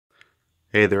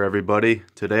Hey there everybody,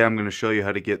 today I'm going to show you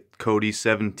how to get Kodi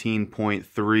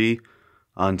 17.3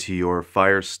 onto your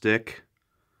Fire Stick.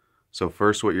 So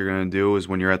first what you're going to do is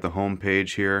when you're at the home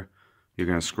page here, you're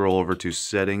going to scroll over to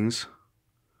Settings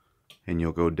and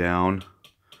you'll go down,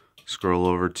 scroll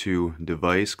over to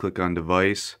Device, click on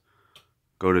Device,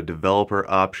 go to Developer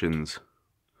Options.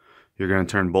 You're going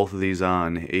to turn both of these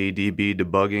on, ADB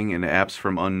debugging and apps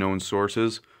from unknown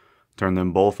sources. Turn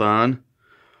them both on.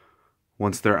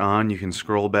 Once they're on, you can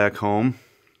scroll back home.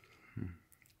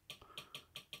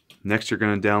 Next, you're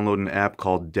going to download an app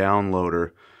called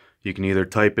Downloader. You can either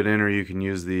type it in or you can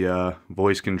use the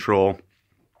voice control.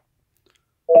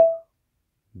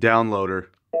 Downloader.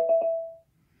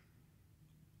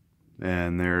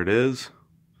 And there it is.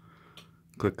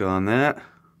 Click on that.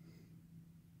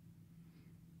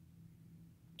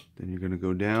 Then you're going to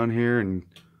go down here and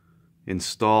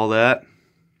install that.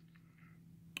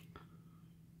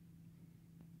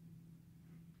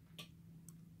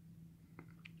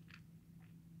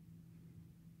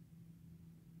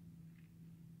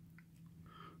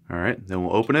 Alright, then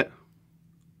we'll open it.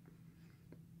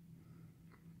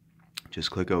 Just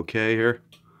click OK here.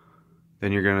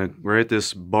 Then you're going to write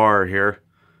this bar here.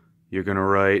 You're going to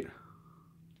write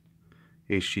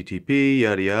HTTP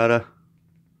yada yada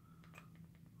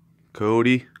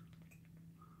Kodi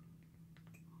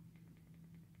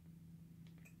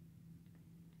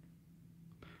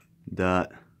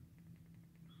dot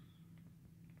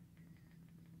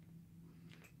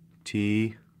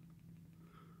TV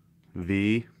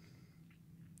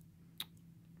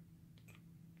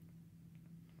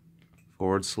 /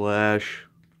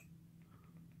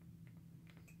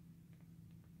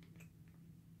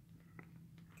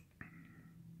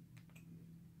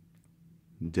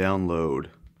 download.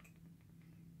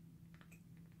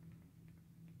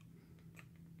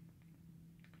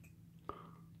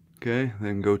 Okay,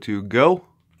 then go to Go.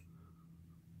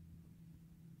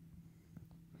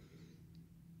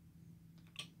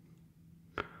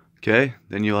 Okay,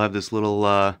 then you'll have this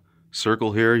little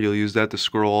circle here. You'll use that to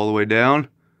scroll all the way down.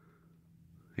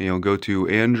 And you'll go to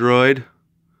Android.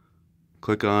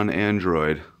 Click on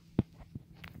Android.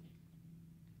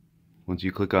 Once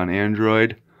you click on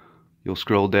Android, you'll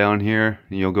scroll down here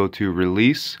and you'll go to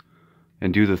Release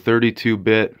and do the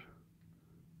 32-bit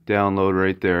download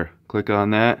right there. Click on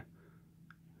that.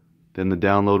 Then the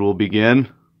download will begin.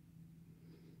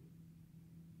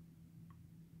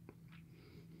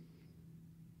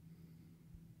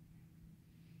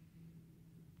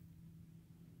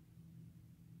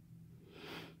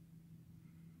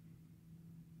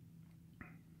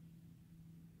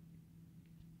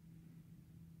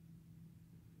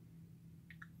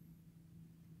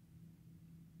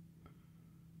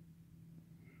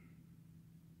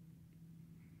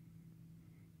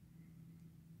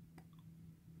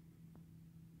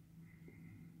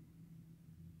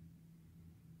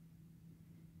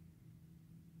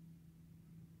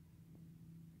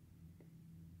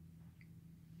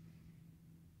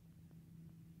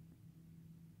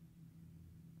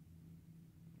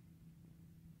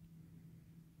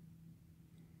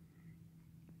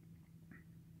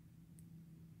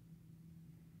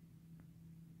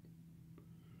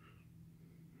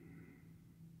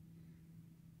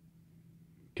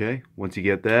 Okay, once you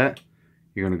get that,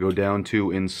 you're going to go down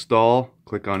to Install,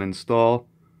 click on Install.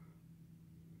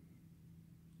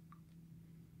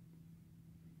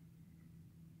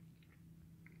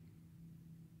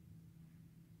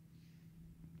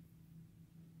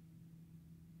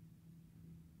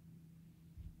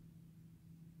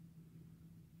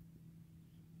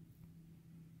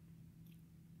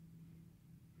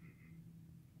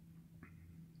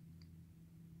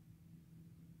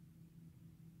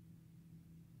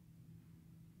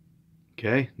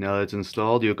 Okay, now that it's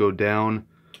installed, you'll go down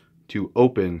to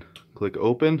Open. Click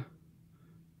Open,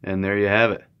 and there you have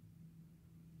it.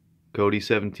 Kodi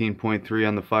 17.3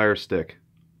 on the Fire Stick.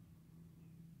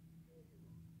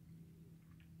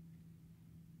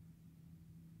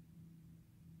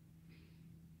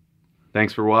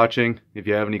 Thanks for watching. If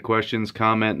you have any questions,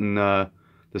 comment in the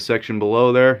section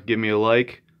below there. Give me a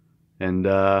like, and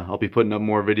I'll be putting up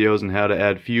more videos on how to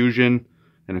add Fusion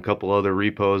and a couple other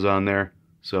repos on there.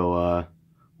 So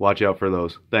watch out for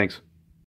those. Thanks.